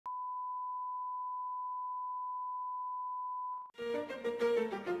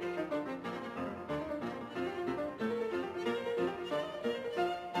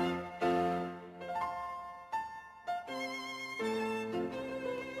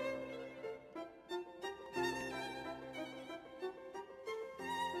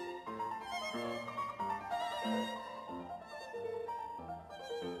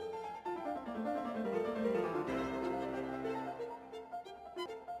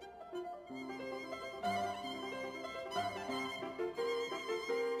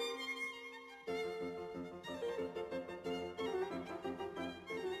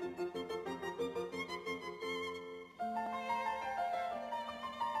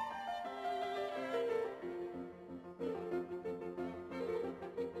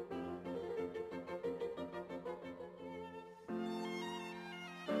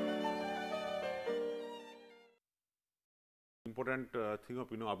Important thing of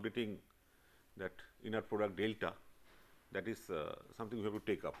updating that inner product delta, that is something we have to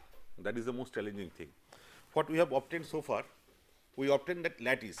take up. That is the most challenging thing. What we have obtained so far, we obtained that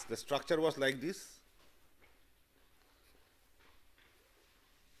lattice. The structure was like this.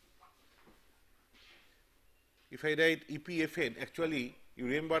 If I write EPFN, actually you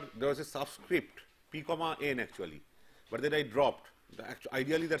remember there was a subscript P comma N actually, but then I dropped.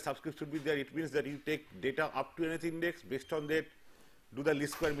 Ideally that subscript should be there. It means that you take data up to nth index, based on that do the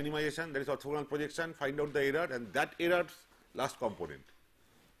least square minimization, that is orthogonal projection, find out the error, and that error's last component.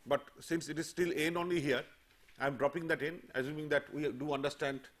 But since it is still n only here, I am dropping that n, assuming that we do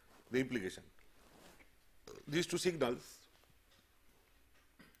understand the implication. These two signals,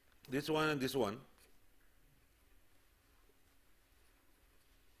 this one and this one,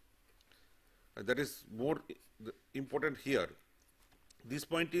 that is more important here. This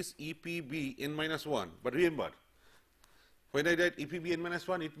point is EPB n minus 1, but remember, when I write EPB n minus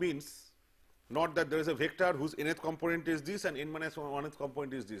 1, it means not that there is a vector whose nth component is this and n minus 1th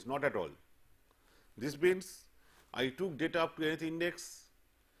component is this, not at all. This means I took data up to nth index,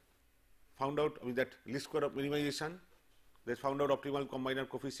 found out that least square of minimization, they found out optimal combiner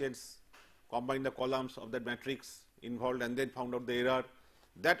coefficients, combined the columns of that matrix involved, and then found out the error.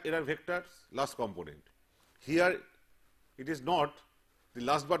 That error vector's last component. Here it is not the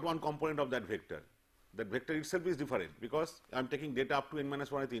last but one component of that vector. That vector itself is different because I am taking data up to n minus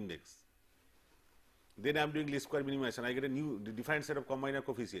 1th index. Then I am doing least square minimization. I get a new different set of combiner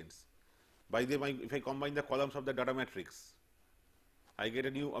coefficients. By them, if I combine the columns of the data matrix, I get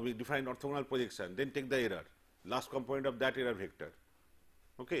a new different orthogonal projection. Then take the error, last component of that error vector.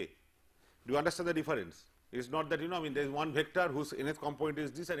 Okay, do you understand the difference? It is not that there is one vector whose nth component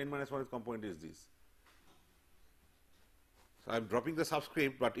is this and n minus 1th component is this. So I am dropping the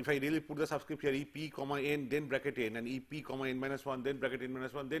subscript, but if I really put the subscript here, EP comma n, then bracket n, and EP comma n minus 1, then bracket n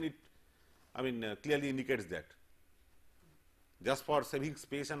minus 1, then it clearly indicates that. Just for saving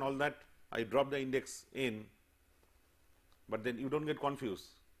space and all that, I drop the index n, but then you don't get confused.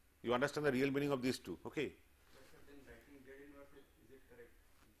 You understand the real meaning of these two, okay?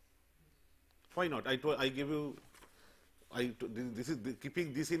 Why not? I give you, this is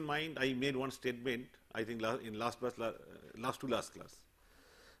keeping this in mind. I made one statement, I think in last to last class,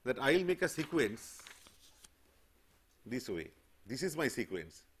 that I will make a sequence this way. This is my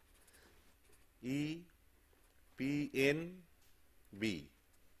sequence: E, P, N, B,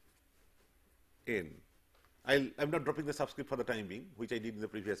 N. I'm not dropping the subscript for the time being, which I did in the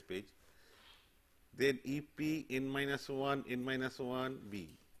previous page. Then E, P, N minus 1, N minus 1,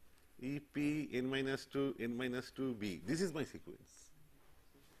 B. EP n minus 2, n minus 2, B. This is my sequence.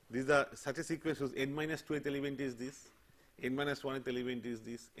 These are such a sequence whose n minus 2th element is this, n minus 1th element is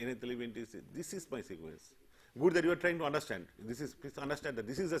this, nth element is this. This is my sequence. Good that you are trying to understand. Please understand that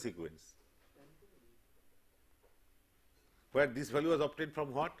this is the sequence. Where this value was obtained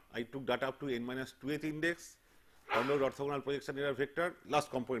from what? I took data up to n minus 2th index, found out orthogonal projection error vector,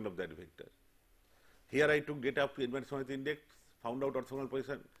 last component of that vector. Here I took data up to n minus 1th index, found out orthogonal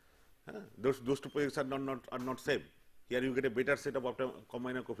projection. Those two projections are not same. Here you get a better set of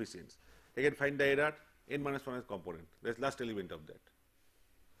combiner coefficients. Again, find the error, n minus 1th component. That's last element of that.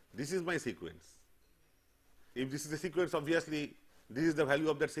 This is my sequence. If this is the sequence, obviously this is the value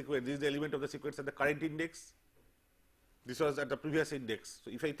of that sequence. This is the element of the sequence at the current index. This was at the previous index. So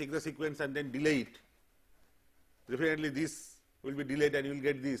if I take the sequence and then delay it, definitely this will be delayed and you will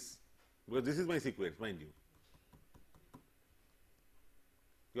get this, because this is my sequence, mind you.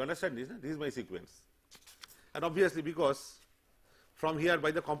 You understand this? This is my sequence. And obviously, because from here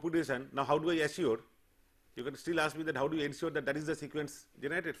by the computation, now how do I assure? You can still ask me that how do you ensure that that is the sequence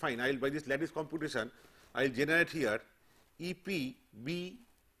generated? Fine, I will by this lattice computation, I will generate here EP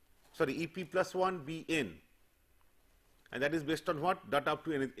plus 1 Bn. and that is based on what? Data up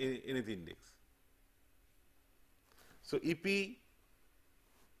to nth index. So, EP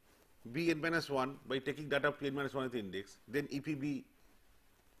B n minus 1 by taking data up to n minus 1th index, then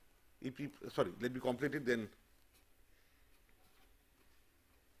sorry, let me complete it then.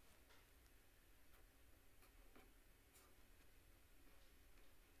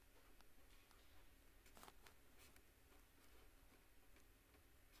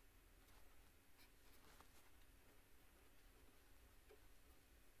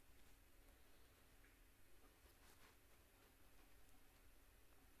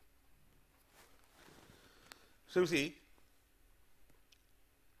 So, you see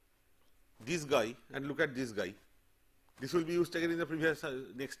this guy and look at this guy, this will be used again in the previous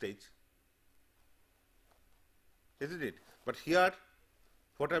next stage, isn't it? But here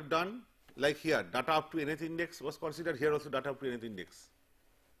what I have done, like here data up to nth index was considered, here also data up to nth index,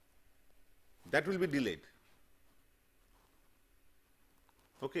 that will be delayed.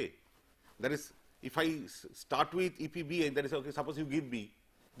 Okay. That is, if I start with EPB and that is okay, suppose you give me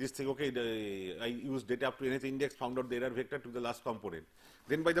this thing, okay, I use data up to nth index, found out the error vector to the last component.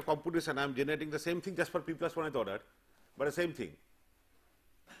 Then by the computation I am generating the same thing just for p plus 1th order, but the same thing.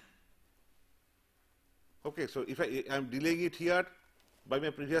 Okay, so if I am delaying it here, by my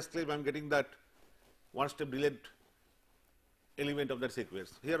previous claim I am getting that one step delayed element of that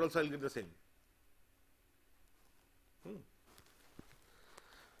sequence. Here also I will get the same.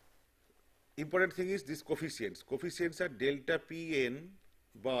 Important thing is these coefficients. Coefficients are delta Pn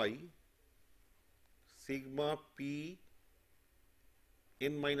by sigma P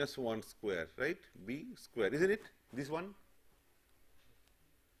n minus 1 square, right? B square, isn't it? This one.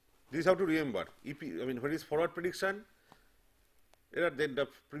 This is how to remember. EP, I mean, what is forward prediction? Then the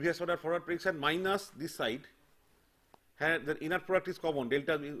previous order forward prediction minus this side. The inner product is common,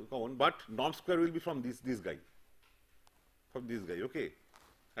 delta is common, but norm square will be from this guy. From this guy, okay.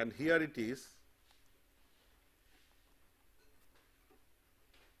 And here it is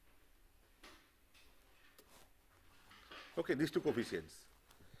okay, these two coefficients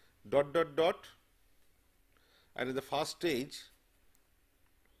dot dot dot, and in the first stage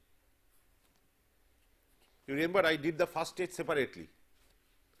you remember I did the first stage separately,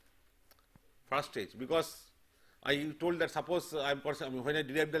 first stage, because I told that suppose I am when I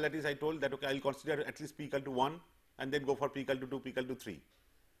derived the lattice I told that okay, I will consider at least p equal to 1 and then go for p equal to 2, p equal to 3.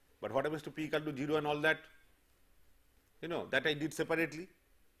 But what happens to p equal to 0 and all that, you know, that I did separately.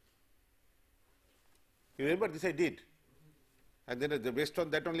 You remember this I did, and then based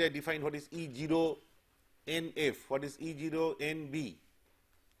on that only I defined what is E0 NF, what is E0 NB.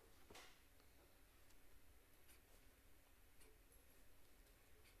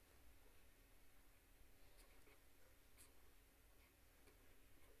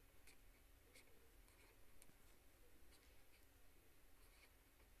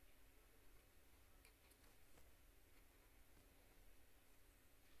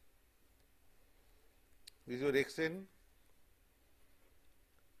 This is your xn,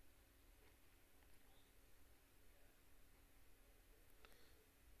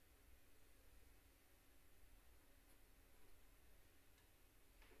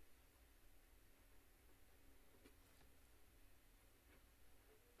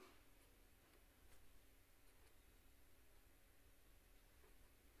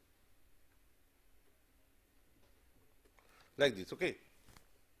 like this, okay.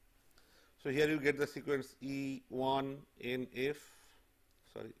 So here you get the sequence E1 NF,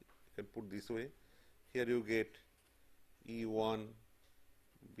 sorry, you can put this way. Here you get E1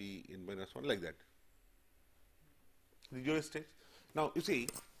 B n minus 1, like that. The 0 stage. Now you see,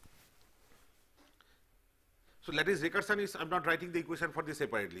 so lattice recursion is, I am not writing the equation for this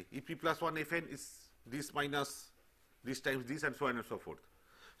separately. EP plus 1 Fn is this minus this times this and so on and so forth.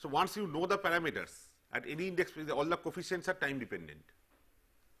 So once you know the parameters at any index, all the coefficients are time dependent.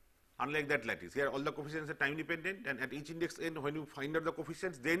 Unlike that lattice, here all the coefficients are time dependent, and at each index n, when you find out the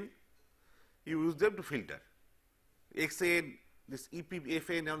coefficients, then you use them to filter. Xn, this EP,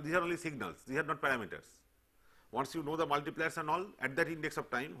 Fn, and these are only signals, these are not parameters. Once you know the multipliers and all, at that index of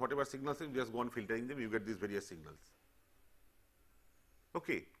time, whatever signals you just go on filtering them, you get these various signals.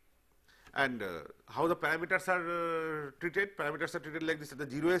 Okay. And how the parameters are treated? Parameters are treated like this: at the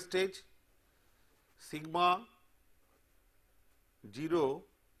 0th stage, sigma 0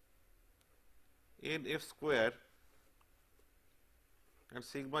 n f square and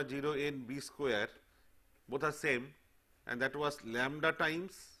sigma 0 n b square, both are same, and that was lambda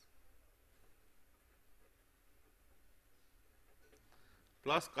times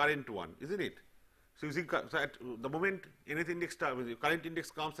plus current 1, isn't it? So using, so at the moment nth index, current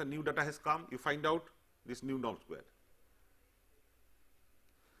index comes and new data has come, you find out this new norm square.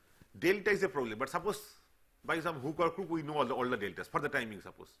 delta is a problem, but suppose by some hook or crook we know all the deltas for the timing,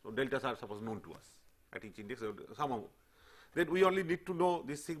 suppose. So deltas are suppose known to us at each index, so somehow. Then we only need to know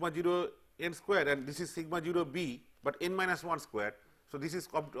this sigma 0 n square, and this is sigma 0 b, but n minus 1 square. So this is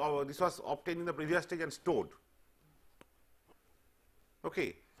this was obtained in the previous stage and stored.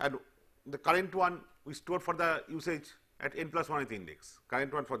 Okay, and the current one we stored for the usage at n plus 1th index,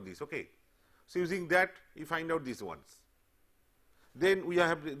 current one for this. Okay, so using that we find out these ones. Then we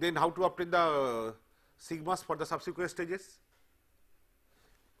have how to obtain the sigmas for the subsequent stages.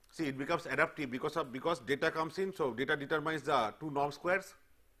 See, it becomes adaptive because data comes in, so data determines the two norm squares,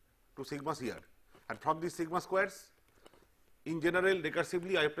 two sigmas here, and from these sigma squares, in general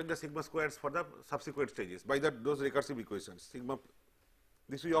recursively I obtain the sigma squares for the subsequent stages by those recursive equations. Sigma,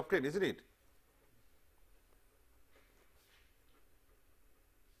 this we obtain, isn't it?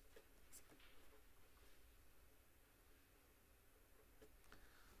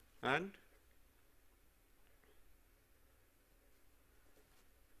 And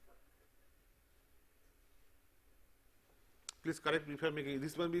please correct me if I am making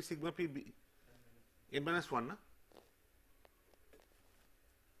this one be sigma p b n minus 1, na?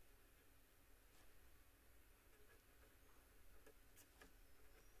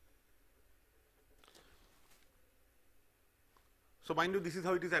 So mind you, this is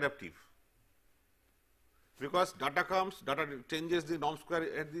how it is adaptive, because data comes, data changes the norm square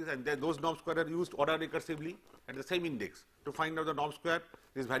at this, and then those norm square are used order recursively at the same index to find out the norm square,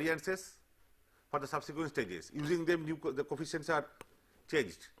 these variances for the subsequent stages. Using them, the coefficients are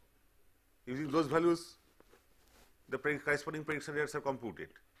changed. Using those values, the corresponding prediction errors are computed.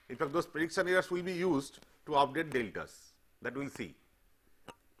 In fact, those prediction errors will be used to update deltas. That we will see.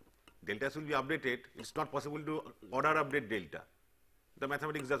 Deltas will be updated. It's not possible to order update delta. The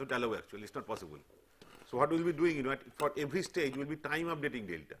mathematics does not allow actually. It's not possible. So what we will be doing, you know, for every stage we will be time updating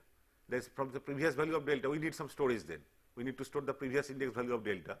delta. That's from the previous value of delta. We need some storage then. We need to store the previous index value of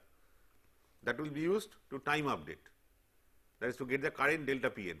delta. That will be used to time update. That is to get the current delta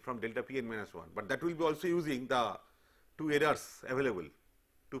Pn from delta Pn minus 1. But that will be also using the two errors available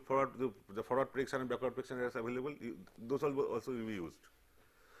to forward the forward prediction and backward prediction errors available. Those also will be used.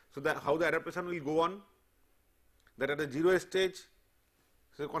 So how the adaptation will go on, that at the 0 stage,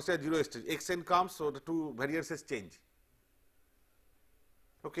 so consider 0 stage, xn comes, so the two variances change.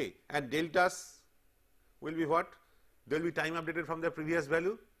 Okay, and deltas will be what? They will be time updated from the previous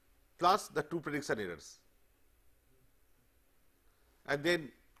value plus the two prediction errors. And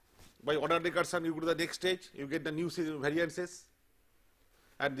then by order recursion you go to the next stage, you get the new variances,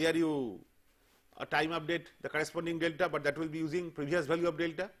 and there you time update the corresponding delta, but that will be using previous value of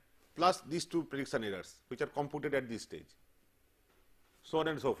delta plus these two prediction errors which are computed at this stage, so on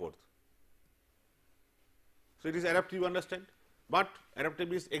and so forth. So it is adaptive, you understand, but adaptive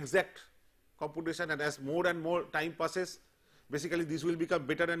means exact computation, and as more and more time passes, basically this will become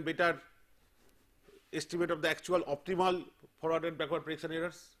better and better estimate of the actual optimal forward and backward prediction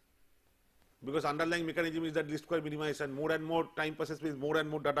errors, because underlying mechanism is that least square minimization. More and more time passes means more and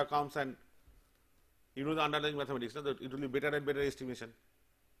more data comes, and you know the underlying mathematics, no? That it will be better and better estimation.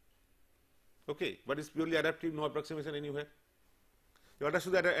 Okay, but it's purely adaptive, no approximation anywhere. You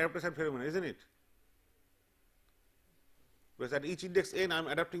understood that adaptation phenomenon, isn't it? Because at each index n I am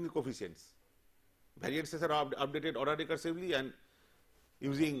adapting the coefficients. Variances are updated order recursively and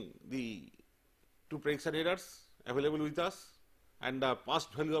using the two prediction errors available with us and the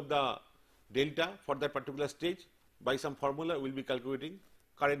past value of the delta for that particular stage. By some formula we will be calculating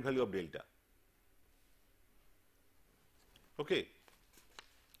current value of delta. Okay.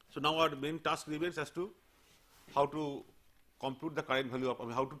 So now our main task remains as to how to compute the current value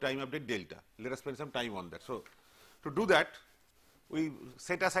of, how to time update delta. Let us spend some time on that. So to do that, we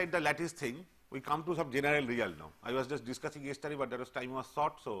set aside the lattice thing. We come to some general result now. I was just discussing yesterday, but time was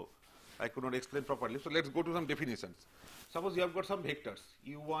short, so I could not explain properly. So let's go to some definitions. Suppose you have got some vectors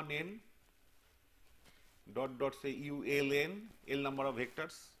u1n dot say uln, L number of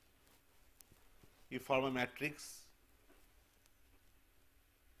vectors. You form a matrix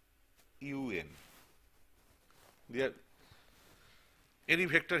un. There any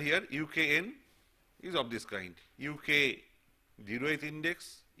vector here ukn is of this kind, uk 0th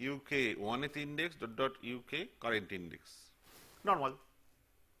index, uk 1th index dot uk current index, normal.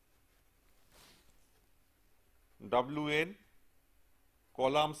 Wn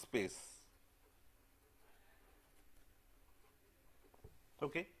column space.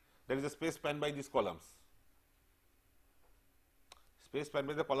 Okay, there is a space spanned by these columns. Space spanned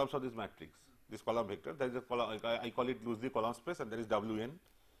by the columns of this matrix, this column vector. There is a column, I call it loosely column space, and there is Wn,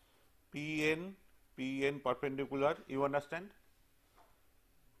 Pn perpendicular. You understand?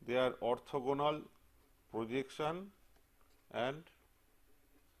 they are orthogonal projection and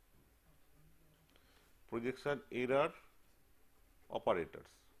projection error operators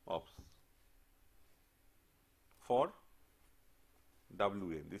ops for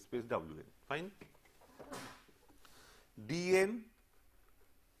Wn, this space Wn, fine. Dn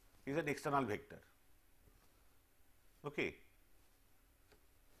is an external vector, okay.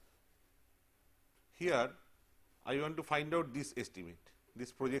 Here I want to find out this estimate,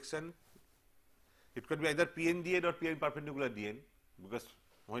 this projection. It could be either Pn dn or Pn perpendicular dn, because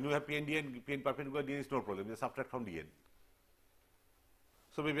when you have Pn dn, Pn perpendicular dn is no problem, just subtract from dn.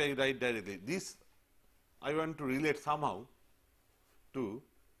 So maybe I write directly. This I want to relate somehow to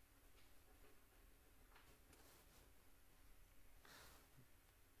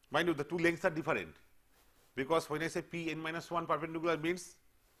mind you, the two lengths are different, because when I say P n minus 1 perpendicular means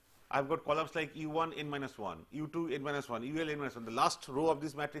I have got columns like U1 n minus 1, U2 n minus 1, UL n minus 1. The last row of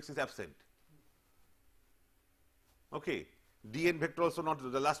this matrix is absent. Okay. Dn vector also not,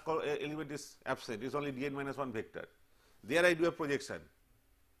 the last element is absent, it is only Dn minus 1 vector. There I do a projection,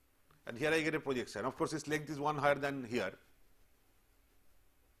 and here I get a projection. Of course, its length is 1 higher than here.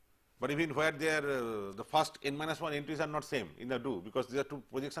 But even where there the first n minus 1 entries are not same in the do, because these are two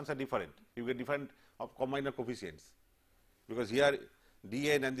projections are different. You get different of combiner coefficients, because here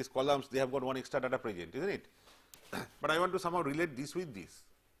Dn and these columns, they have got one extra data present, isn't it? But I want to somehow relate this with this.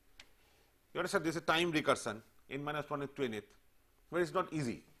 You understand, this is a time recursion, n minus 1 to nth, but it's not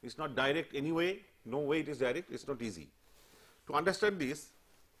easy. It's not direct anyway, no way it is direct, it's not easy. To understand this,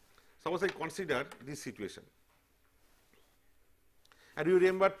 suppose I consider this situation. And you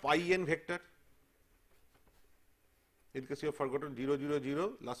remember pi n vector? In case you have forgotten, 0, 0,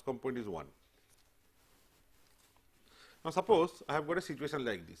 0, last component is 1. Now suppose I have got a situation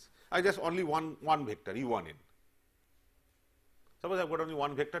like this. I just only one vector, U1 n. Suppose I have got only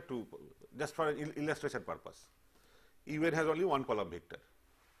one vector to, just for illustration purpose. UN has only one column vector.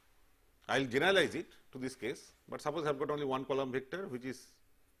 I will generalize it to this case, but suppose I have got only one column vector, which is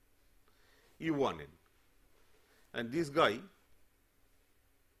U1 n, and this guy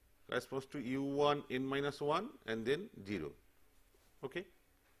corresponds to U1 n minus 1 and then 0. Okay.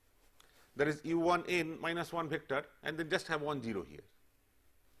 There is U1 n minus 1 vector, and then just have 1 0 here.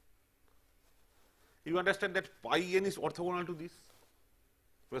 You understand that pi n is orthogonal to this,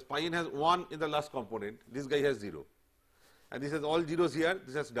 because pi n has 1 in the last component, this guy has 0, and this has all zeros here,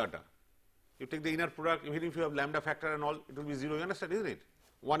 this has data. You take the inner product, even if you have lambda factor and all, it will be 0, you understand, isn't it?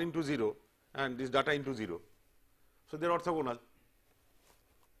 1 into 0 and this data into 0. So they are orthogonal.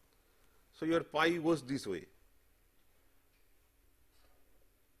 So your pi goes this way.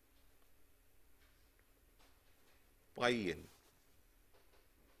 Pi n.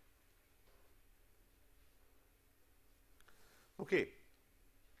 Okay.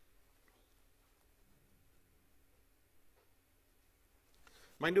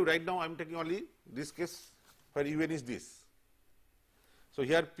 Mind you, right now I am taking only this case where UN is this. So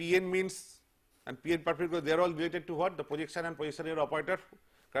here Pn means, and Pn perpendicular, they are all related to what? The projection and projection error operator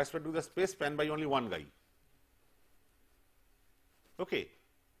correspond to the space spanned by only one guy. Okay.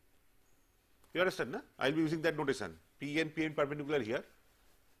 You understand, na? I will be using that notation. Pn perpendicular here,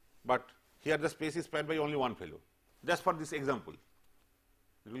 but here the space is spanned by only one fellow. Just for this example,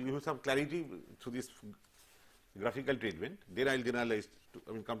 it will give you some clarity through this graphical treatment. Then I will generalize,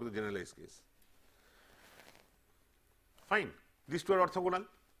 come to the generalized case. Fine. These two are orthogonal.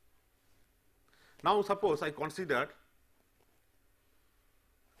 Now suppose I consider,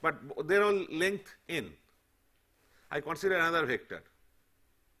 but they are all length n. I consider another vector,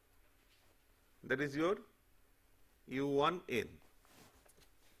 that is your U1 n.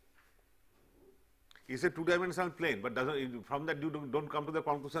 It's a two-dimensional plane, but doesn't, from that you don't come to the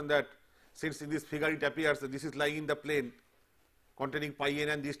conclusion that since in this figure it appears that this is lying in the plane containing pi n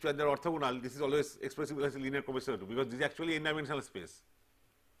and these two are orthogonal, this is always expressible as a linear combination, because this is actually n-dimensional space.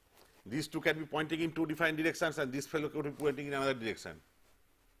 These two can be pointing in two different directions and this fellow could be pointing in another direction.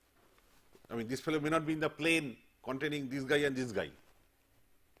 I mean, this fellow may not be in the plane containing this guy and this guy,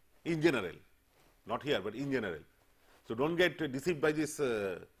 in general, not here, but in general. So don't get deceived by this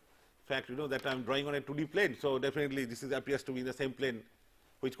fact, that I am drawing on a 2D plane. So definitely this appears to be in the same plane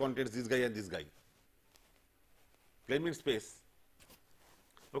which contains this guy and this guy. Plane means space.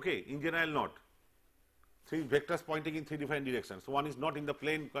 Okay, in general not. Three vectors pointing in three different directions. So one is not in the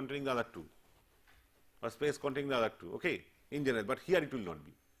plane containing the other two, or space containing the other two. Okay, in general, but here it will not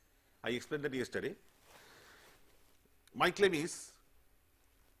be. I explained that yesterday. My claim is,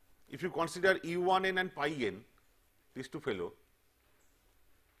 if you consider U1 n and pi n, these two fellow,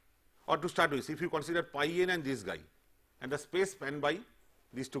 or to start with, if you consider pi n and this guy, and the space spanned by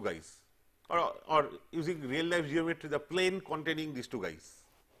these two guys, or using real life geometry, the plane containing these two guys.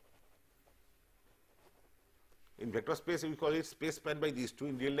 In vector space, we call it space spanned by these two.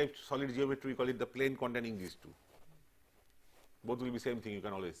 In real life solid geometry, we call it the plane containing these two. Both will be same thing, you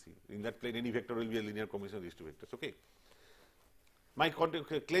can always see. In that plane, any vector will be a linear combination of these two vectors. Okay. My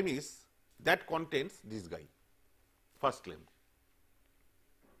claim is that contains this guy, first claim.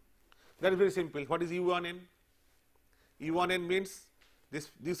 That is very simple. What is U1n? U1n means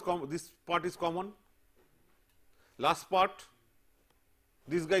this part is common. Last part,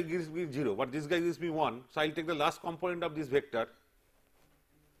 this guy gives me 0, but this guy gives me 1. So, I will take the last component of this vector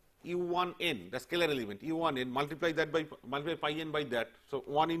U1n, the scalar element U1n, multiply pi n by that. So,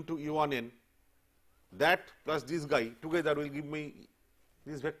 1 into U1n, that plus this guy together will give me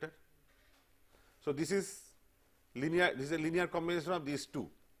this vector. So, this is linear, this is a linear combination of these two.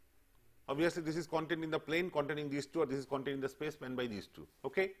 Obviously, this is contained in the plane containing these two, or this is contained in the space spanned by these two.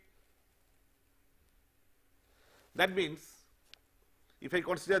 Okay. That means, if I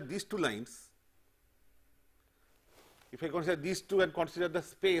consider these two lines, if I consider these two and consider the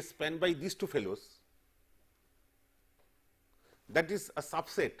space spanned by these two fellows, that is a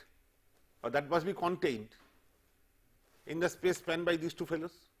subset, or that must be contained in the space spanned by these two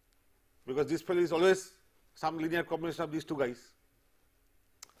fellows, because this fellow is always some linear combination of these two guys.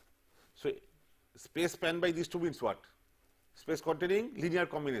 So, space spanned by these two means what? Space containing linear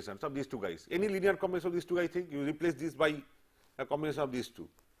combinations of these two guys. Any linear combination of these two guys, you replace this by a combination of these two.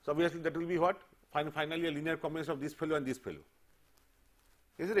 So, obviously, that will be what? Finally, a linear combination of this fellow and this fellow,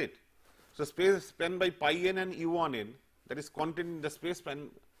 isn't it? So, space spanned by pi n and U1n, that is contained in the space spanned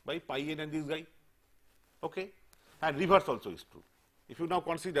by pi n and this guy. Okay. And reverse also is true. If you now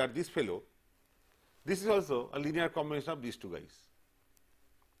consider this fellow, this is also a linear combination of these two guys,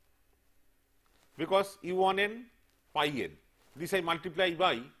 because U1n pi n, this I multiply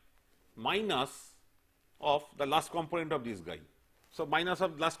by minus of the last component of this guy. So, minus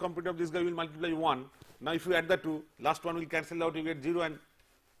of last component of this guy will multiply 1. Now, if you add the 2, last one will cancel out, you get 0 and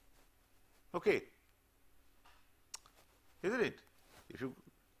okay, isn't it? If you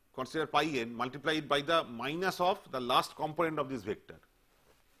consider pi n, multiply it by the minus of the last component of this vector.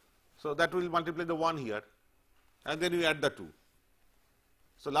 So, that will multiply the 1 here, and then you add the 2.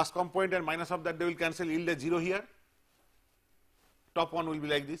 So, last component and minus of that they will cancel, yield a 0 here, top one will be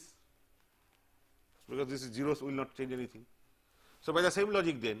like this, because this is 0, so will not change anything. So, by the same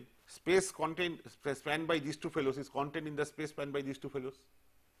logic then, space spanned by these two fellows is contained in the space spanned by these two fellows.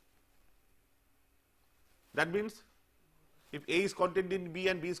 That means, if A is contained in B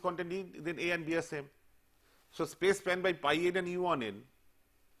and B is contained in, then A and B are same. So, space spanned by pi n and U1n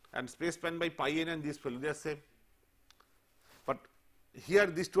and space spanned by pi n and this fellow, they are same. But here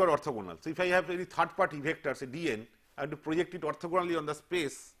these two are orthogonal. So, if I have any third party vector, say Dn, I have to project it orthogonally on the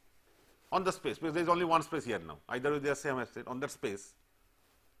space, because there is only one space here now, either way they are same as on that space.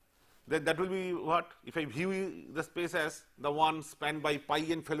 Then that will be what? If I view the space as the one spanned by pi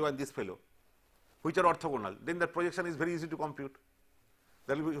n fellow and this fellow, which are orthogonal, then the projection is very easy to compute.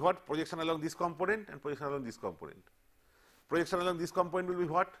 There will be what? Projection along this component and projection along this component. Projection along this component will be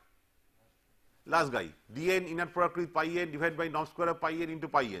what? Last guy, Dn inner product with pi n divided by norm square of pi n into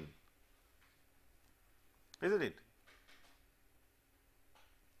pi n, isn't it?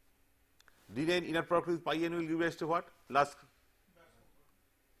 Dn inner product with pi n will give rise to what? Last,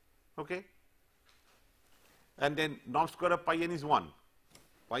 okay. And then norm square of pi n is 1,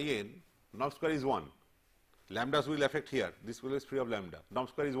 pi n, norm square is 1, lambdas will affect here, this will be free of lambda, norm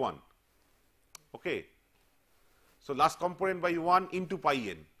square is 1, okay. So, last component by 1 into pi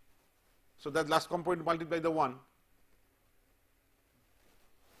n, so that last component multiply the 1.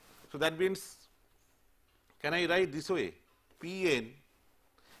 So, that means, can I write this way, P n,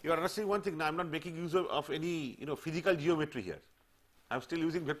 you are understanding one thing now, I am not making use of any physical geometry here, I am still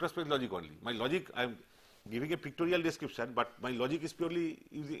using vector space logic only. My logic, I am giving a pictorial description, but my logic is purely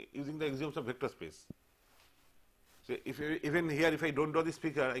using the axioms of vector space. So, even here if I do not draw this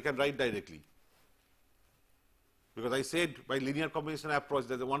figure, I can write directly, because I said by linear combination approach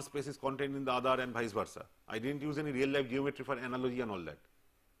that the one space is contained in the other and vice versa. I did not use any real life geometry for analogy and all that.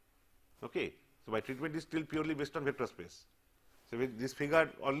 Okay. So, my treatment is still purely based on vector space. So, this figure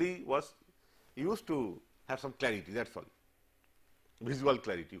only was used to have some clarity, that is all, visual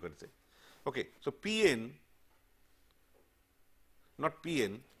clarity you can say. Okay. So, Pn, not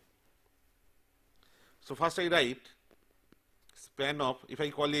Pn. So, first I write span of, if I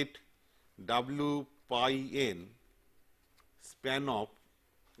call it W pi n, span of,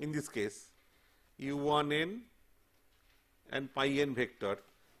 in this case, U1n and pi n vector,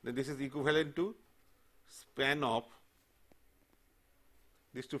 then this is equivalent to span of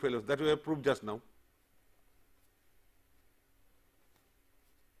these two fellows that we have proved just now.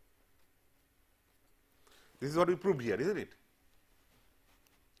 This is what we proved here, isn't it?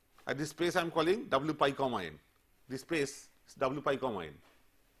 At this space I am calling W pi comma n. This space is W pi comma n.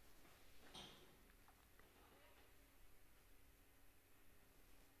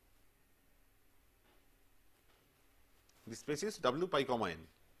 This space is W pi comma n.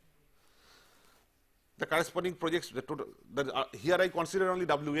 The corresponding projects, the total, here I consider only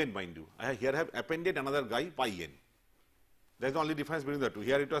Wn, mind you. Here I have appended another guy pi n. There is the only difference between the two.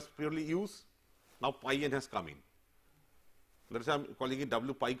 Here it was purely use, now pi n has come in. That is why I am calling it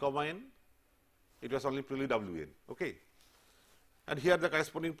W pi comma n. It was only purely Wn. Okay. And here the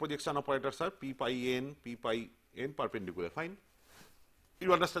corresponding projection operators are P pi n perpendicular. Fine.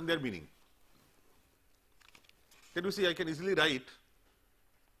 You understand their meaning. Can you see I can easily write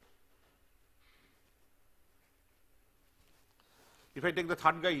if I take the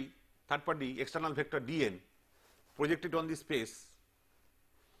third party external vector dn, project it on this space,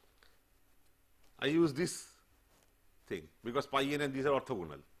 I use this thing because pi n and these are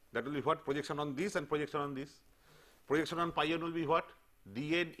orthogonal. That will be what? Projection on this and projection on this. Projection on pi n will be what?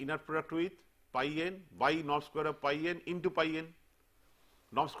 dn inner product with pi n by norm square of pi n into pi n.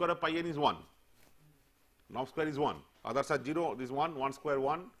 Norm square of pi n is 1. Norm square is 1. Others are 0. This 1, 1 square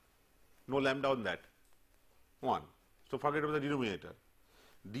 1, no lambda on that. 1. So forget about the denominator.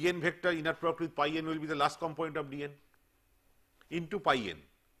 dn vector inner product with pi n will be the last component of dn into pi n.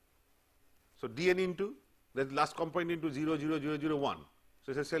 So dn into the last component into 0, 0, 0, 0, 1.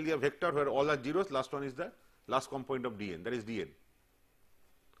 So essentially a vector where all are zeros, last one is the last component of dn, that is dn.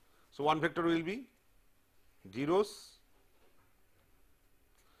 So one vector will be zeros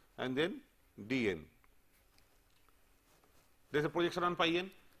and then dn. There is a projection on pi n.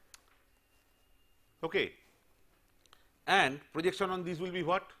 Okay. And projection on these will be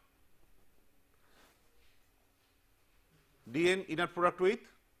what? dn inner product with,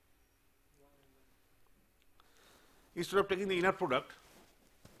 instead of taking the inner product,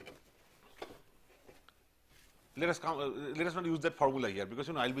 let us not use that formula here, because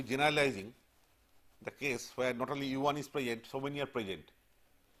I will be generalizing the case where not only u1 is present, so many are present.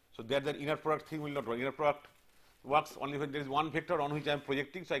 So there the inner product thing will not work. Inner product works only when there is one vector on which I am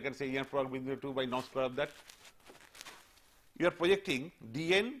projecting. So I can say inner product between the two by norm square of that. You are projecting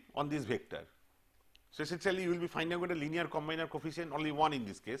dn on this vector. So essentially you will be finding out a linear combiner coefficient, only one in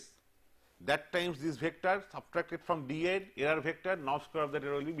this case. That times this vector subtracted from dn error vector, norm square of that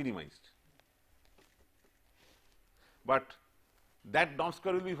error will be minimized. But that norm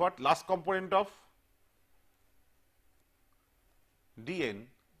square will be what? Last component of dn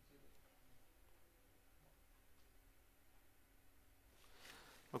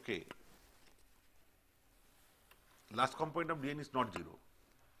okay. Last component of dn is not 0.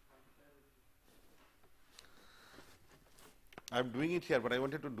 I am doing it here, but I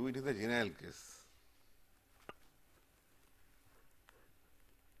wanted to do it in the general case.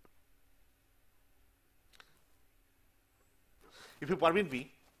 If you permit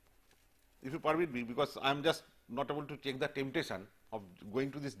me, because I am just not able to take the temptation of going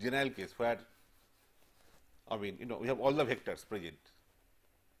to this general case where, I mean, we have all the vectors present.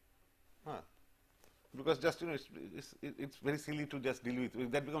 Because just, it's very silly to just deal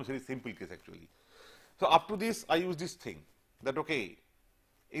with, that becomes very simple case actually. So up to this, I use this thing that, okay,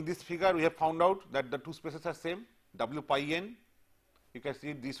 in this figure we have found out that the two spaces are same, W pi n, you can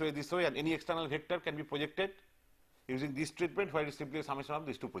see it this way, and any external vector can be projected using this treatment where it is simply a summation of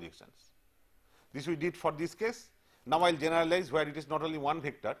these two projections. This we did for this case. Now I will generalize where it is not only one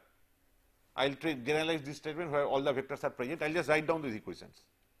vector. I will generalize this statement where all the vectors are present. I will just write down these equations.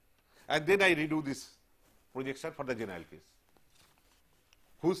 And then I redo this projection for the general case,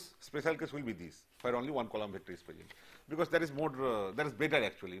 whose special case will be this, where only one column vector is present. Because that is more, that is better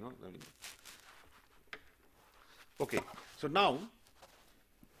actually, I mean. Okay. So now,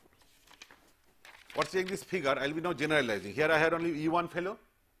 what's saying this figure, I will be now generalizing. Here I had only E1 fellow.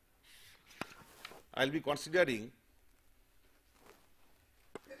 I will be considering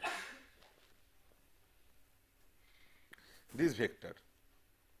this vector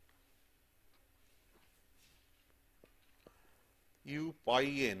u pi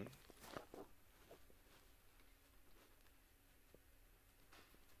n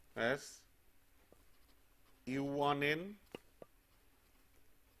as u1n,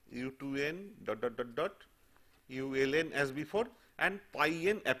 u2n dot uln as before, and pi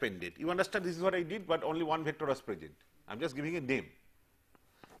n appended. You understand this is what I did, but only one vector was present. I am just giving a name,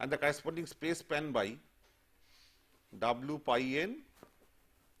 and the corresponding space spanned by W pi n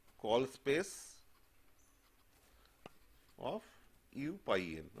call space of u pi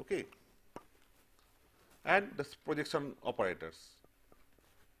n, okay, and the projection operators.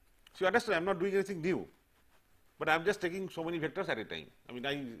 So you understand, I am not doing anything new, but I am just taking so many vectors at a time. I mean,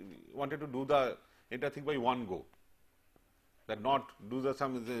 I wanted to do the entire thing by one go, that not do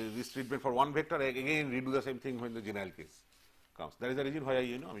this treatment for one vector, again redo the same thing when the general case comes. That is the reason why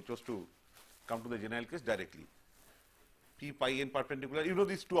I chose to come to the general case directly. P pi n perpendicular, you know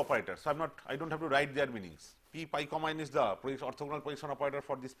these two operators, so I don't have to write their meanings. P pi comma n is the orthogonal projection operator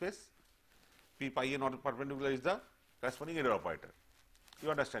for this space. P pi n perpendicular is the corresponding error operator. You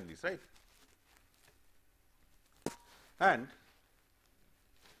understand this, right? And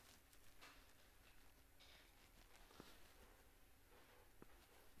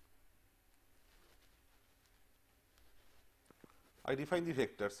I define the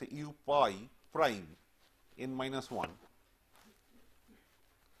vector, say u pi prime n minus 1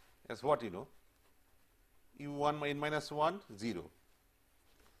 as what, u1 n minus 1 0,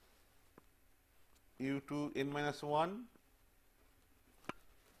 u2 n minus 1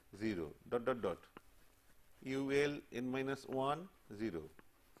 0 dot dot dot, ul n minus 1 0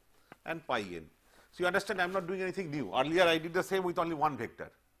 and pi n. So you understand, I am not doing anything new. Earlier I did the same with only one vector.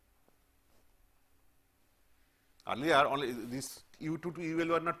 Earlier only this u2 to ul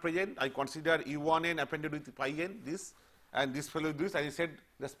were not present. I consider u1n appended with pi n, this, and this fellow this, and I said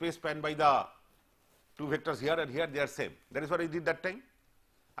the space spanned by the two vectors here and here, they are same. That is what I did that time.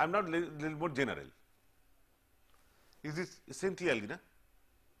 I am not little more general. Is this same clearly, na?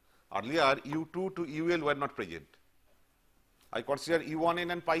 Earlier u2 to ul were not present. I consider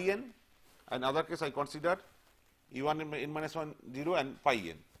u1n and pi n, and other case I consider u1 n minus 1 0 and pi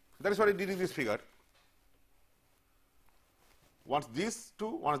n. That is what I did in this figure. Once these two,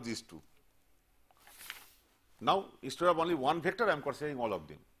 once these two. Now instead of only one vector, I am considering all of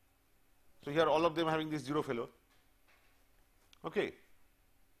them. So here all of them having this 0 fellow. Okay.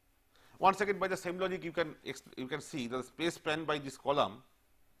 Once again, by the same logic, you can see the space spanned by this column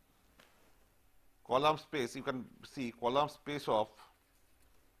space. You can see column space of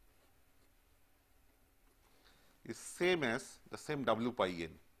is same as the same w pi n.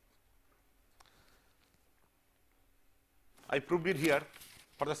 I proved it here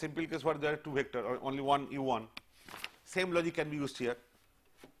for the simple case where there are two vectors or only one u1. Same logic can be used here.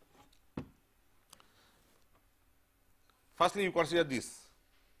 Firstly, you consider this.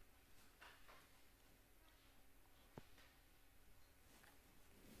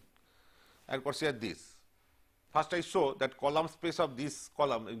 And consider this. First, I show that column space of this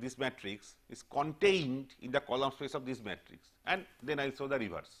column in this matrix is contained in the column space of this matrix, and then I will show the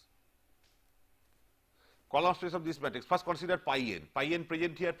reverse. Column space of this matrix. First, consider pi n. Pi n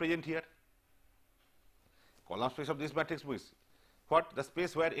present here, present here. Column space of this matrix means what? The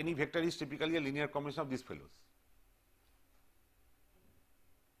space where any vector is typically a linear combination of these fellows.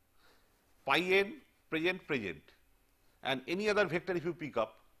 Pi n present, present, and any other vector if you pick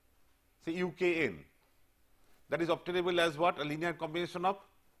up, say ukn, that is obtainable as what? A linear combination of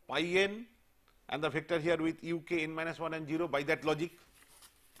pi n and the vector here with uk n minus 1 and 0 by that logic.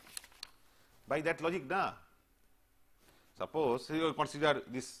 By that logic, na. Suppose you consider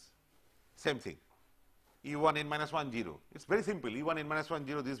this same thing, u1 n minus 1 0. It's very simple. u1 n minus 1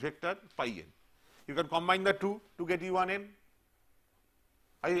 0, this vector pi n. You can combine the two to get u1 n.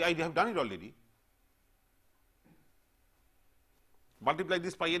 I have done it already. Multiply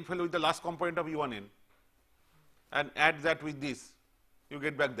this pi n fellow with the last component of u1 n and add that with this, you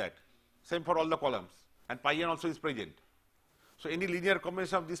get back that. Same for all the columns, and pi n also is present. So any linear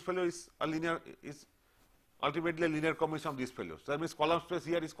combination of this fellow is ultimately a linear combination of these fellows. So that means column space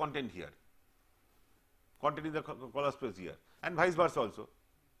here is contained here, contained in the column space here, and vice versa also.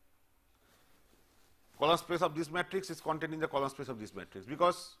 Column space of this matrix is contained in the column space of this matrix,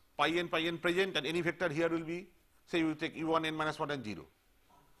 because pi n present, and any vector here will be, say you take u1 n minus 1 and 0.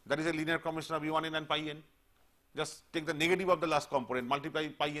 That is a linear combination of u1 n and pi n. Just take the negative of the last component, multiply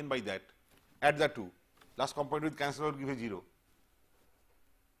pi n by that, add the two. Last component will cancel out, give a 0.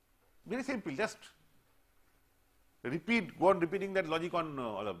 Very simple, just repeat, go on repeating that logic on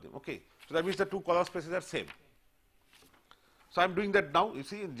all of them. Okay. So that means the two column spaces are same. So I am doing that now. You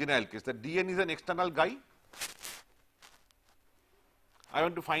see, in general case, the dn is an external guy. I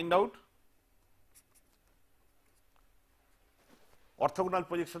want to find out orthogonal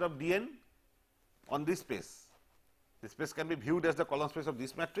projection of dn on this space. This space can be viewed as the column space of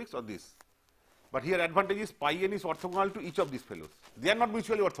this matrix or this. But here advantage is pi n is orthogonal to each of these fellows. They are not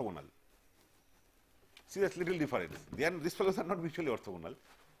mutually orthogonal. See, that's little difference. These fellows are not mutually orthogonal.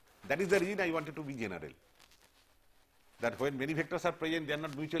 That is the reason I wanted to be general. That when many vectors are present, they are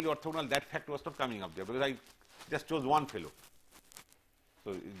not mutually orthogonal. That fact was not coming up there, because I just chose one fellow.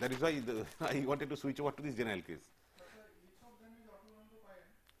 So, that is why I wanted to switch over to this general case.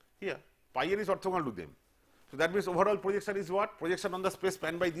 Here, pi n is orthogonal to them. So, that means overall projection is what? Projection on the space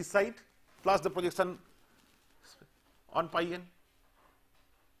spanned by this side plus the projection on pi n,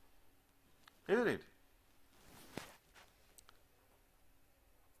 isn't it?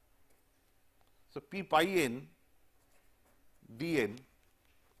 So, P pi n dn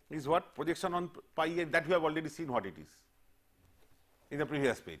is what? Projection on pi n, that we have already seen what it is in the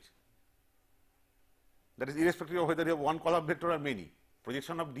previous page. That is irrespective of whether you have one column vector or many.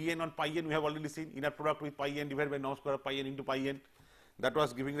 Projection of dn on pi n we have already seen, inner product with pi n divided by norm square of pi n into pi n, that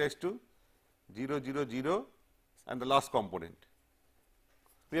was giving rise to 0, 0, 0 and the last component.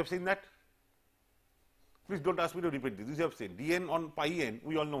 We have seen that. Please do not ask me to repeat this, we have seen dn on pi n,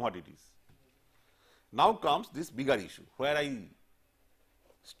 we all know what it is. Now comes this bigger issue where I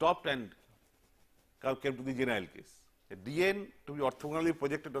stopped and came to the general case. A dn to be orthogonally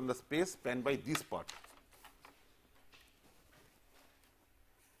projected on the space spanned by this part.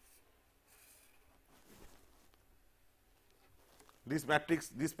 This matrix,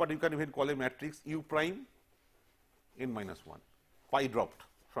 this part you can even call a matrix u prime n minus 1, pi dropped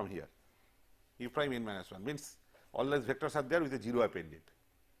from here, u prime n minus 1 means all those vectors are there with a 0 appended.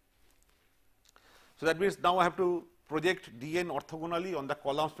 So, that means now I have to project dn orthogonally on the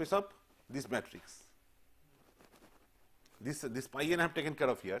column space of this matrix. This pi n I have taken care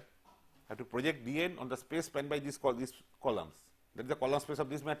of here. I have to project dn on the space spanned by these columns, that is the column space of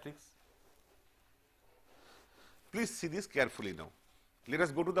this matrix. Please see this carefully now. Let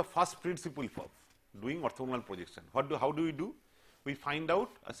us go to the first principle of doing orthogonal projection. How do we do? We find out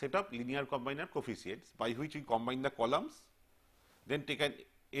a set of linear combiner coefficients by which we combine the columns, then take an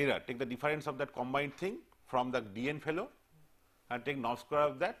error, take the difference of that combined thing from the dn fellow and take norm square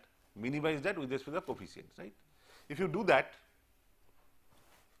of that, minimize that with respect to the coefficients, right. If you do that,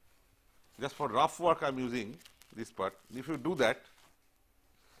 just for rough work I am using this part, if you do that,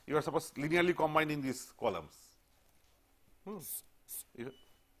 you are supposed linearly combining these columns.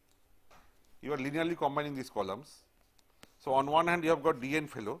 You are linearly combining these columns. So, on one hand you have got dn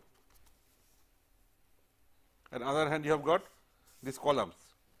fellow, and other hand you have got these columns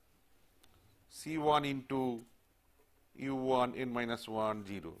C1 into U1 n minus 1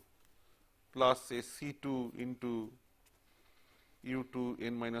 0 plus say C2 into U2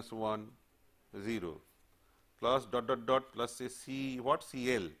 n minus 1 0 plus dot dot dot plus say C what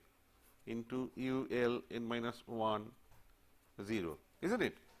CL into UL n minus 1 0, isn't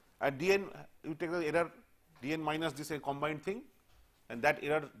it? And dn, you take the error dn minus this combined thing, and that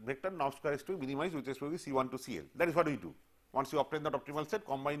error vector norm square is to minimize with respect to C1 to CL. That is what we do. Once you obtain that optimal set,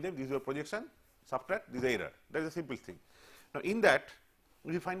 combine them, this is your projection, subtract, this is the error. That is a simple thing. Now, in that,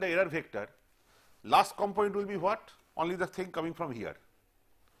 if you find the error vector, last component will be what? Only the thing coming from here.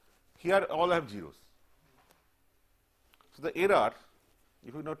 Here all have zeros. So, the error,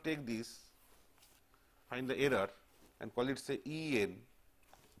 if you now take this, find the error and call it say En,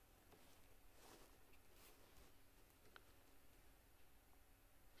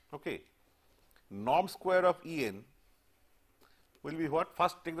 okay. Norm square of En will be what?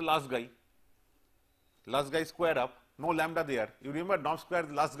 First take the last guy square up, no lambda there. You remember norm square,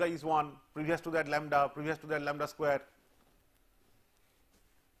 the last guy is 1, previous to that lambda square.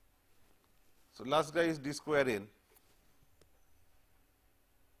 So, last guy is d square n.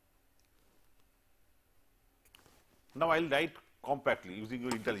 Now, I will write compactly using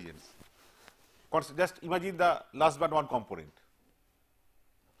your intelligence. Just imagine the last but one component.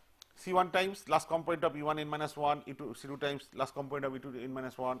 C1 times last component of E1 n minus 1, E2 C2 times last component of E2 n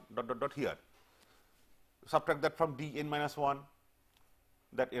minus 1 dot dot dot here. Subtract that from d n minus 1,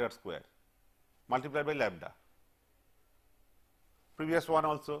 that error square, multiplied by lambda. Previous one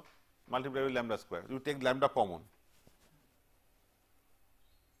also multiplied by lambda square. You take lambda common.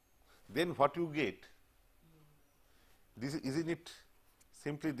 Then what you get? This isn't it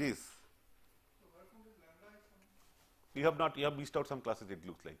simply this? You have missed out some classes, it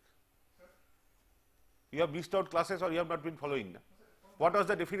looks like. You have missed out classes or you have not been following. What was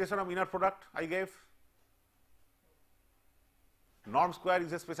the definition of inner product I gave? Norm square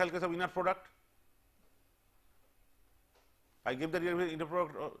is a special case of inner product. I gave the inner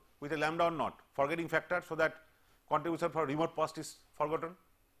product with a lambda or not, forgetting factor, so that contribution for remote past is forgotten.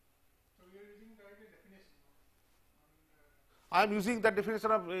 So, we are using correctly definition. I am using that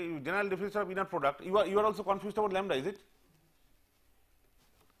definition of general definition of inner product. You are also confused about lambda, is it?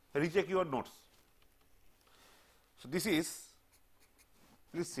 Recheck your notes. So, this is,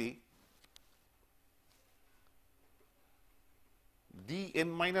 please see, d n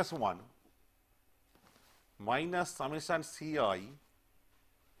minus 1 minus summation C I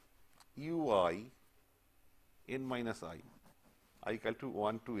ui n minus I equal to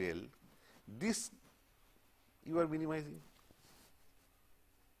 1 to L, this you are minimizing.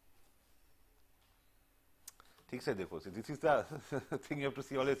 ठीक से देखो, this is the thing you have to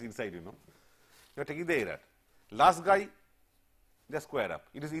see always inside, you know. You are taking the error. Last guy, just square up.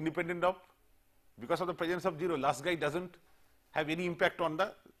 It is independent of, because of the presence of 0, last guy doesn't have any impact on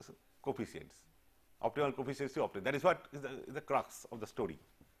the coefficients. Optimal coefficients to operate. That is what is the crux of the story.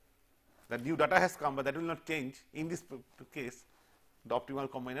 The new data has come, but that will not change in this case the optimal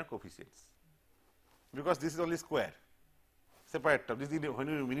combiner coefficients, because this is only square, separate term. This is when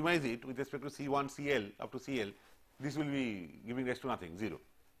you minimize it with respect to C1, CL up to CL, this will be giving rise to nothing, 0.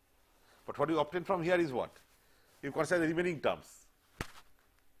 But what you obtain from here is what? You consider the remaining terms.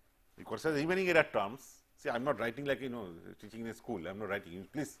 You consider the remaining error terms. See, I am not writing like, you know, teaching in a school. I am not writing. You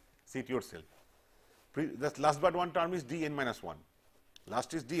please see it yourself. The last but one term is dn minus 1.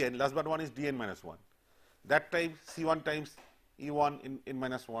 Last is dn, last but one is dn minus 1. That time C1 times E1 in n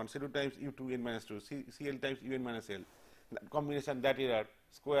minus 1, C2 times U2 n minus 2, CL times UN minus L. That combination, that error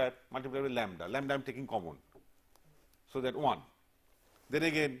square multiplied with lambda. Lambda I am taking common. So that 1. Then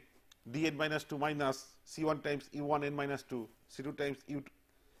again dn minus 2 minus C1 times E1 n minus 2, C2 times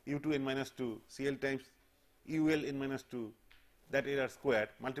U2 n minus 2, CL times UL n minus 2, that error square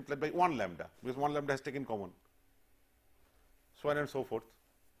multiplied by 1 lambda, because 1 lambda has taken common, so on and so forth.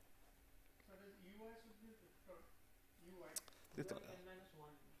 So this UI should be vector UI. This N minus 1.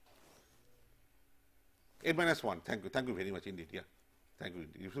 n minus 1, thank you very much indeed, yeah, thank you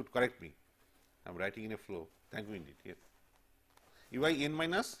indeed. You should correct me, I am writing in a flow, thank you indeed, yes. UI n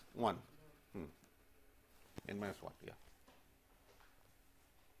minus 1, n minus 1, yeah.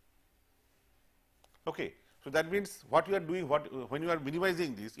 Okay. So that means what you are doing, when you are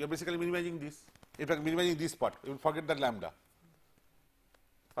minimizing this, you are basically minimizing this. In fact, minimizing this part, you will forget that lambda.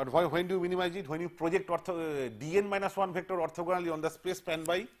 Or when do you minimize it? When you project dn minus 1 vector orthogonally on the space spanned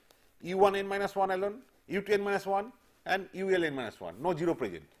by u1 n minus 1 alone, u2 n minus 1 and ul n minus 1, no 0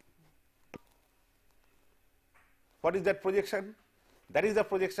 present. What is that projection? That is the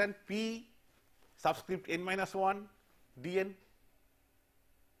projection P subscript n minus 1 dn.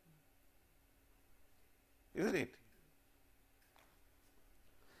 Isn't it?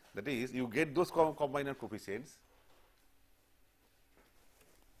 That is, you get those combiner coefficients,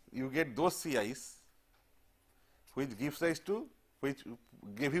 you get those CIs which gives rise to, which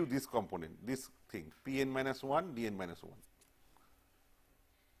give you this component, this thing, Pn minus 1, Dn minus 1.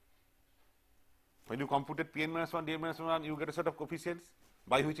 When you computed Pn minus 1, Dn minus 1, you get a set of coefficients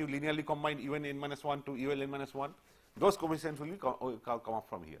by which you linearly combine un n minus 1 to ul n minus 1. Those coefficients will be come up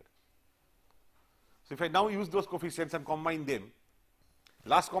from here. So, if I now use those coefficients and combine them,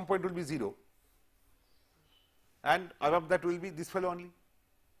 last component will be 0 and above that will be this fellow only,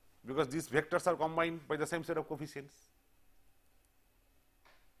 because these vectors are combined by the same set of coefficients.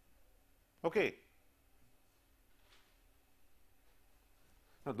 Okay.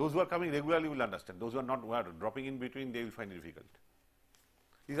 Now, those who are coming regularly will understand. Those who are not, who are dropping in between, they will find it difficult.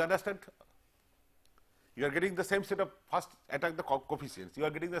 Please understand, you are getting the same set of, first attack the coefficients, you are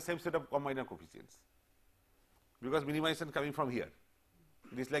getting the same set of combiner coefficients, because minimization coming from here.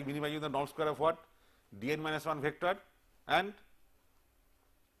 It is like minimizing the norm square of what? Dn minus 1 vector and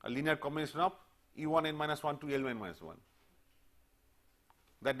a linear combination of E1 n minus 1 to L n minus 1.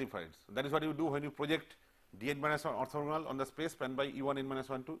 That difference. That is what you do when you project Dn minus 1 orthogonal on the space spanned by E1 n minus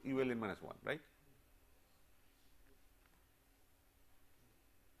 1 to UL n minus 1, right?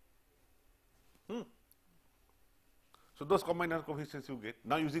 So, those combiner coefficients you get,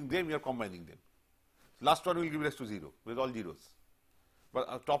 now using them you are combining them. Last one will give rise to 0 with all zeros,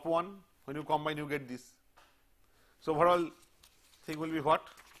 but top one, when you combine you get this. So, overall thing will be what?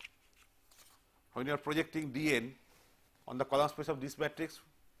 When you are projecting Dn on the column space of this matrix,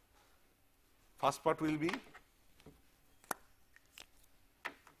 first part will be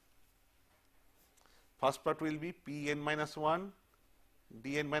Pn minus 1,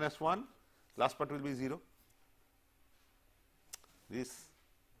 Dn minus 1, last part will be 0. This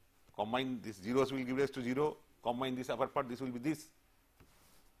combine, these zeros will give rise to 0, combine this upper part, this will be this.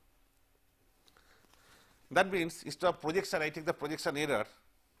 That means instead of projection, I take the projection error.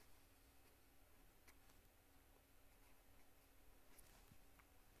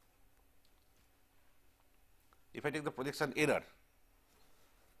 If I take the projection error,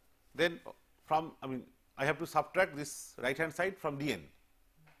 then from, I have to subtract this right hand side from Dn.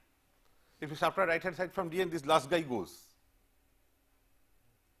 If you subtract right hand side from Dn, this last guy goes.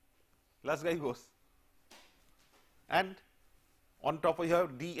 And on top we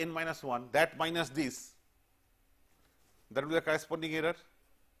have Dn minus 1, that minus this, that will be the corresponding error.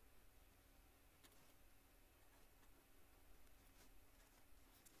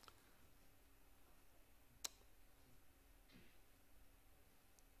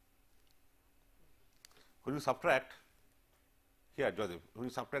 when you subtract here, Joseph, when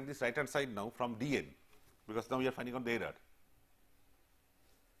you subtract this right hand side now from dn, because now we are finding out the error.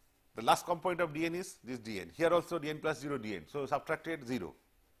 The last component of dn is this dn. Here also dn plus 0 dn. So, subtracted 0.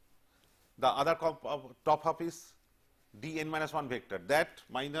 The other top half is dn minus 1 vector, that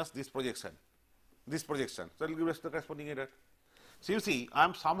minus this projection. So, it will give us the corresponding error. So, you see I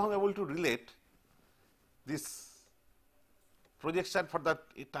am somehow able to relate this projection for the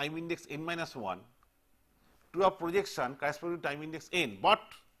time index n minus 1 to a projection corresponding to time index n, but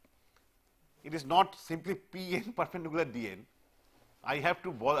it is not simply p n perpendicular dn. I have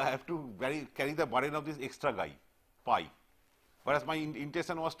to carry the burden of this extra guy pi, whereas my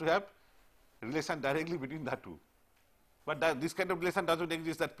intention was to have relation directly between the two. But this kind of relation does not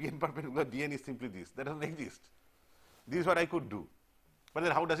exist, that p n perpendicular dn is simply this, that does not exist. This is what I could do, but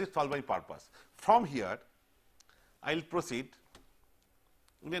then how does it solve my purpose? From here I will proceed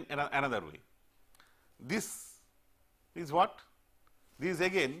in another way. This is what? This is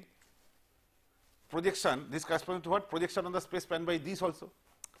again projection, this corresponds to what? Projection on the space spanned by this also.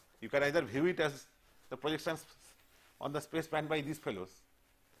 You can either view it as the projections on the space spanned by these fellows,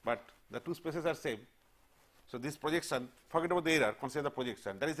 but the two spaces are same. So, this projection, forget about the error, consider the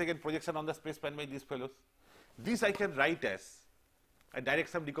projection, that is again projection on the space spanned by these fellows. This I can write as a direct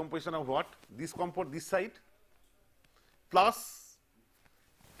sum decomposition of what? This component, this side, plus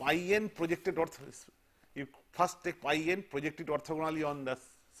pi n projected you first take pi n, project it orthogonally on the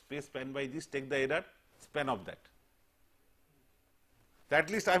space spanned by this, take the error span of that. So, at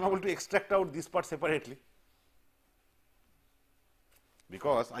least I am able to extract out this part separately,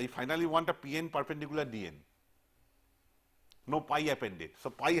 because I finally want a p n perpendicular dn, no pi appended. So,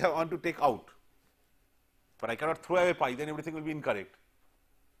 pi I want to take out, but I cannot throw away pi, then everything will be incorrect.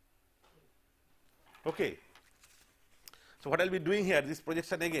 Okay. So, what I will be doing here, this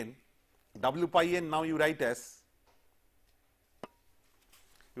projection again, w pi n now you write as,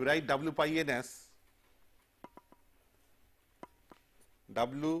 w pi n as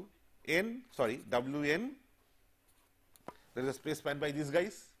w n, there is a space spanned by these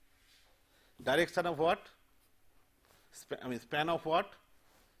guys, direction of what? Span of what?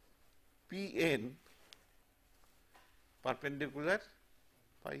 P n perpendicular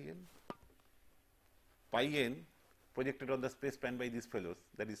pi n projected on the space spanned by these fellows,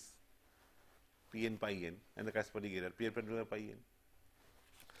 that is p n pi n, and the corresponding error p n perpendicular pi n.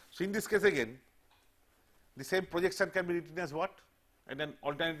 So, in this case again the same projection can be written as what? And then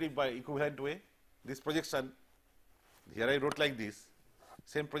alternative by equivalent way, this projection here I wrote like this,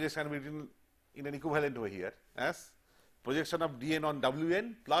 same projection can be written in an equivalent way here as projection of dn on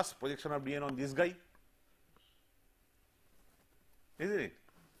wn plus projection of dn on this guy, isn't it?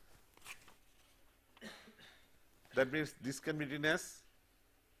 That means this can be written as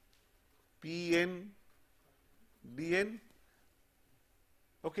p n dn,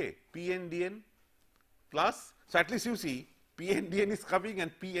 okay, p n dn plus, so at least you see p n dn is coming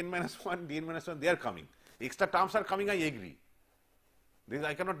and p n minus 1 dn minus 1 they are coming, extra terms are coming, I agree, this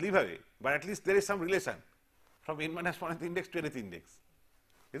I cannot leave away, but at least there is some relation from n minus 1th index to nth index,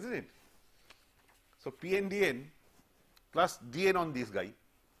 isn't it? So, p n dn plus dn on this guy,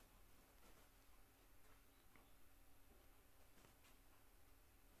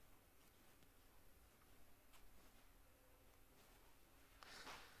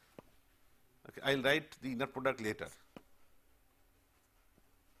 okay, I will write the inner product later.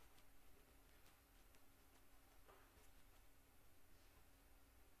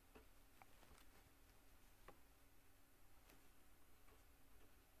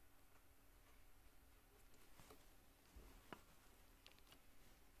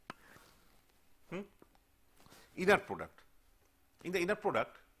 Inner product. In the inner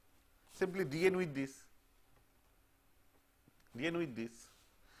product, simply dn with this,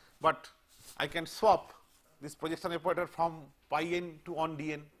 but I can swap this projection operator from pi n to on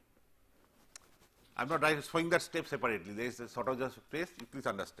dn. I am not showing that step separately, there is a sort of just space, you please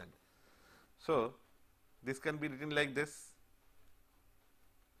understand. So, this can be written like this,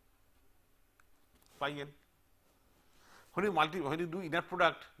 pi n. When you do inner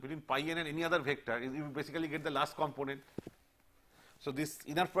product between pi n and any other vector, you basically get the last component. So, this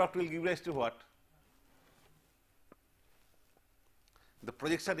inner product will give rise to what? The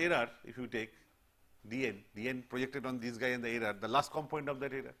projection error, if you take dn projected on this guy and the error, the last component of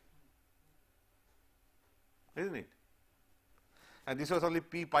that error, isn't it? And this was only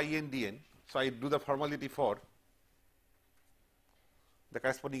p pi n dn. So, I do the formality for the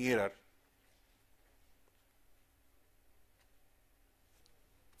corresponding error.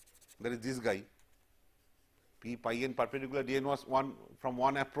 There is this guy, p pi n perpendicular dn was one from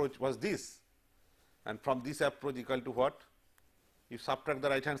one approach was this, and from this approach equal to what? You subtract the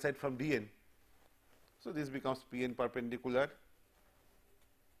right hand side from dn. So, this becomes Pn perpendicular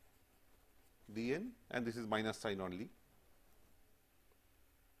dn, and this is minus sign only.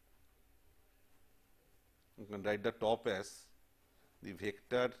 You can write the top as the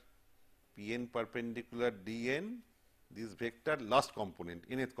vector Pn perpendicular dn, this vector last component,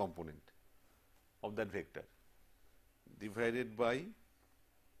 nth component of that vector, divided by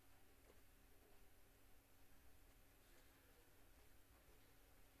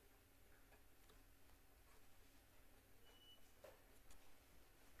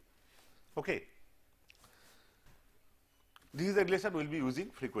okay. This is the relation we will be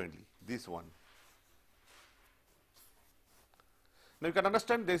using frequently, this one. Now, you can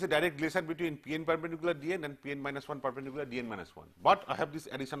understand there is a direct relation between Pn perpendicular dn and Pn minus 1 perpendicular dn minus 1, but I have this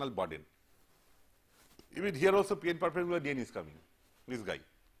additional burden. Even here also Pn perpendicular dn is coming, this guy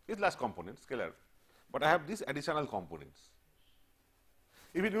is last component scalar, but I have these additional components.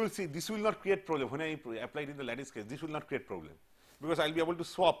 Even you will see this will not create problem when I apply it in the lattice case, this will not create problem, because I will be able to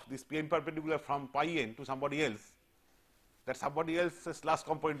swap this Pn perpendicular from pi n to somebody else, that somebody else's last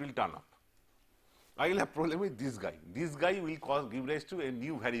component will turn up. I will have problem with this guy. This guy will give rise to a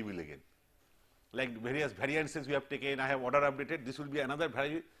new variable again. Like various variances we have taken, I have order updated, this will be another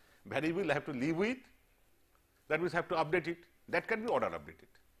variable I have to live with, that means I have to update it, that can be order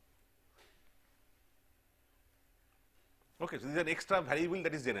updated. Okay, so this is an extra variable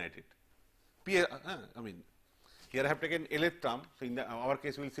that is generated. I mean, here I have taken Lth term, so in our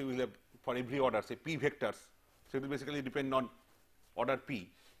case we will see we will have for every order say p vectors, so it will basically depend on order p,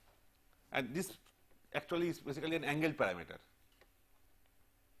 and this actually is basically an angle parameter.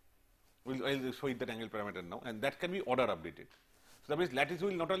 I will show it that angle parameter now, and that can be order updated. So, that means lattice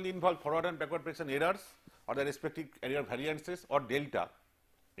will not only involve forward and backward prediction errors or the respective error variances or delta.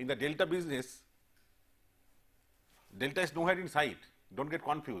 In the delta business, delta is nowhere in sight, do not get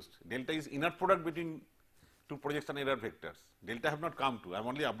confused. Delta is inner product between two projection error vectors. Delta I have not come to, I am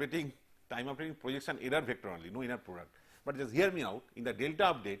only updating, time updating projection error vector only, no inner product. But just hear me out, in the delta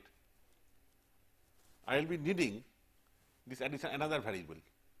update, I will be needing this addition another variable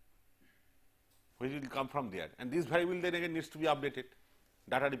which will come from there, and this variable then again needs to be updated,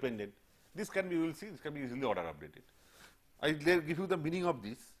 data dependent. This can be, we will see, this can be easily order updated. I will give you the meaning of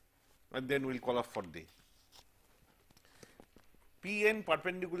this, and then we will call off for day. Pn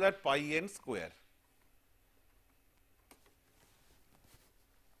perpendicular pi n square.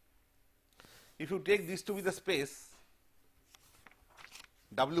 If you take this to be the space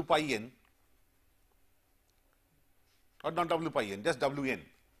W pi n, or not W pi n, just Wn,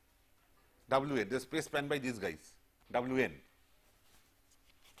 Wn, the space spanned by these guys, Wn.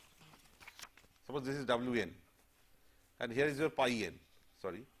 Suppose this is Wn, and here is your pi n,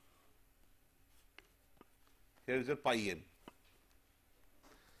 sorry, here is your pi n.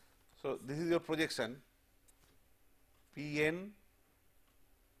 So, this is your projection Pn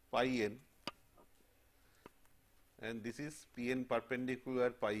pi n, and this is Pn perpendicular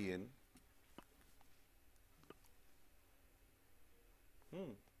pi n.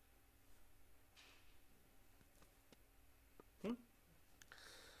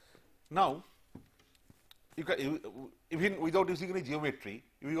 Now, you can, even without using any geometry,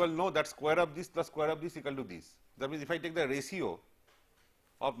 you all know that square of this plus square of this equal to this. That means, if I take the ratio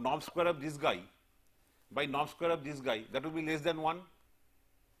of norm square of this guy by norm square of this guy, that will be less than 1,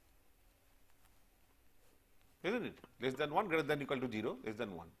 isn't it? Less than 1, greater than equal to 0, less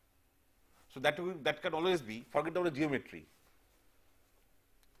than 1. So, that can always be, forget about the geometry.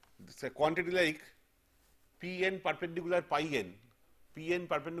 It is a quantity like Pn perpendicular pi n, Pn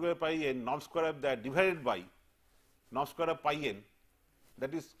perpendicular pi n, norm square of that divided by norm square of pi n,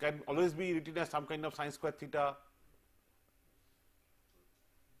 that is can always be written as some kind of sine square theta.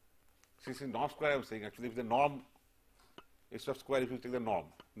 Since in norm square I am saying, actually if the norm instead of square, if you take the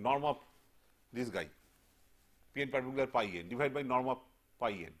norm of this guy, Pn perpendicular pi n divided by norm of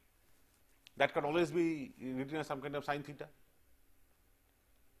pi n, that can always be written as some kind of sine theta,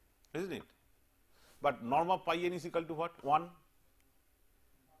 isn't it? But norm of pi n is equal to what? 1.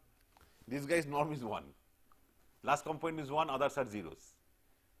 This guy's norm is 1. Last component is 1, others are zeros.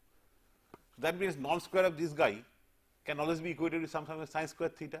 So that means norm square of this guy can always be equated with some kind of sine square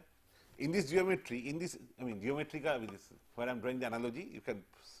theta. In this geometry, this where I am drawing the analogy, you can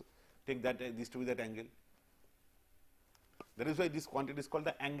take that this to be that angle. That is why this quantity is called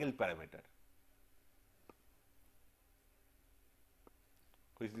the angle parameter,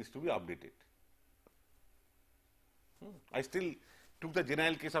 which needs to be updated. I still took the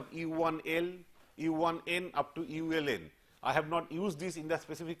general case of U1L, U1N up to ULN. I have not used this in the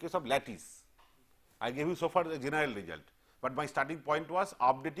specific case of lattice. I gave you so far the general result, but my starting point was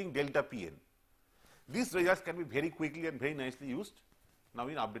updating delta Pn. These results can be very quickly and very nicely used now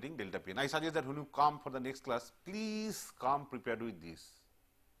in updating delta Pn. I suggest that when you come for the next class, please come prepared with this.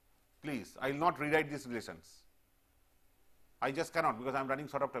 Please, I will not rewrite these relations. I just cannot, because I am running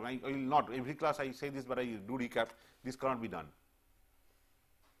short of time. I will not. Every class I say this, but I do recap. This cannot be done.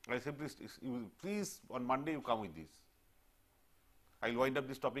 I simply, please on Monday you come with this. I will wind up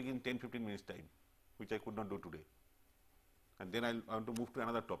this topic in 10-15 minutes time, which I could not do today. And then I want to move to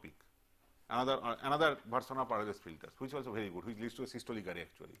another topic, another version of RLS filters, which is also very good, which leads to a systolic array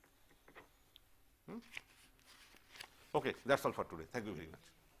actually. Okay, that's all for today. Thank you very much.